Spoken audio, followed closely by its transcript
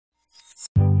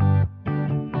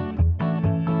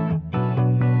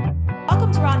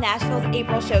Nashville's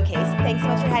April Showcase. Thanks so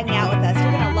much for hanging out with us.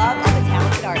 You're going to love all the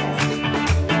talented artists.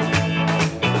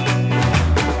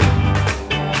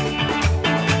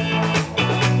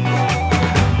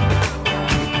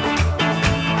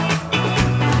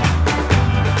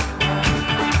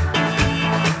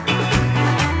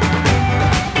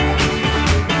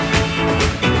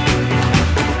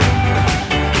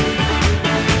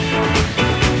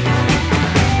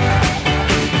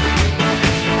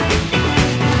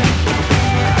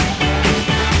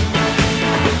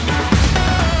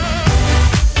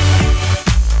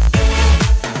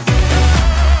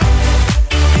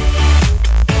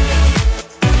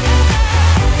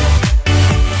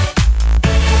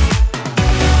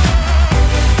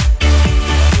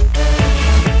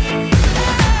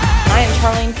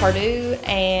 CHARLEEN PARDUE,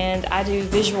 and I do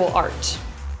visual art.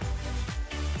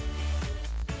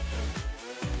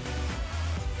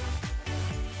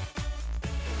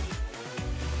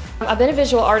 I've been a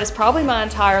visual artist probably my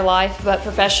entire life, but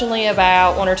professionally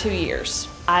about 1 or 2 years.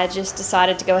 I just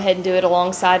decided to go ahead and do it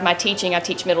alongside my teaching. I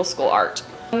teach middle school art.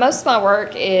 Most of my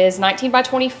work is 19 by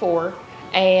 24,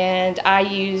 and I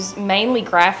use mainly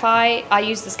graphite. I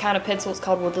use this kind of pencil, it's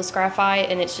called woodless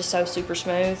graphite, and it's just so super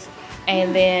smooth.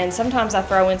 And then sometimes I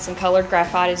throw in some colored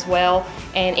graphite as well,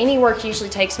 and any work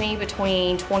usually takes me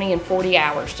between 20 and 40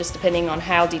 hours, just depending on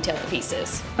how detailed the piece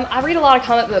is. I read a lot of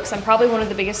comic books. I'm probably one of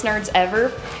the biggest nerds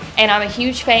ever, and I'm a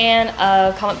huge fan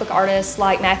of comic book artists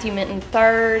like Matthew Minton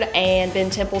III and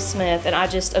Ben Temple-Smith, and I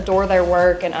just adore their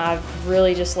work, and I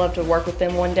really just love to work with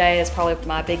them one day. That's probably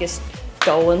my biggest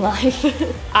goal in life.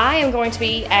 I am going to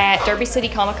be at Derby City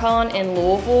Comic Con in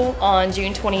Louisville on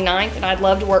June 29th, and I'd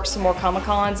love to work some more Comic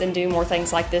Cons and do more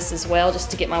things like this as well,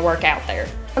 just to get my work out there.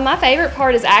 My favorite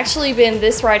part has actually been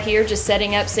this right here, just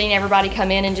setting up, seeing everybody come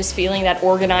in and just feeling that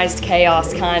organized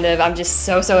chaos kind of. I'm just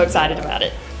so excited about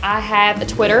it. I have a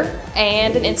Twitter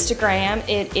and an Instagram.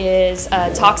 It is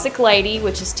Toxic Lady,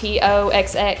 which is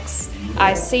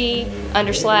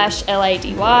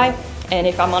TOXXIC_LADY. And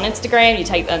if I'm on Instagram, you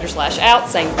take the / out,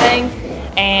 same thing.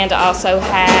 And I also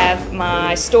have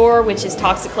my store, which is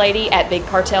Toxic Lady at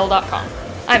BigCartel.com.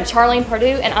 I'm CHARLEEN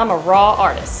PARDUE, and I'm a raw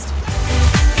artist.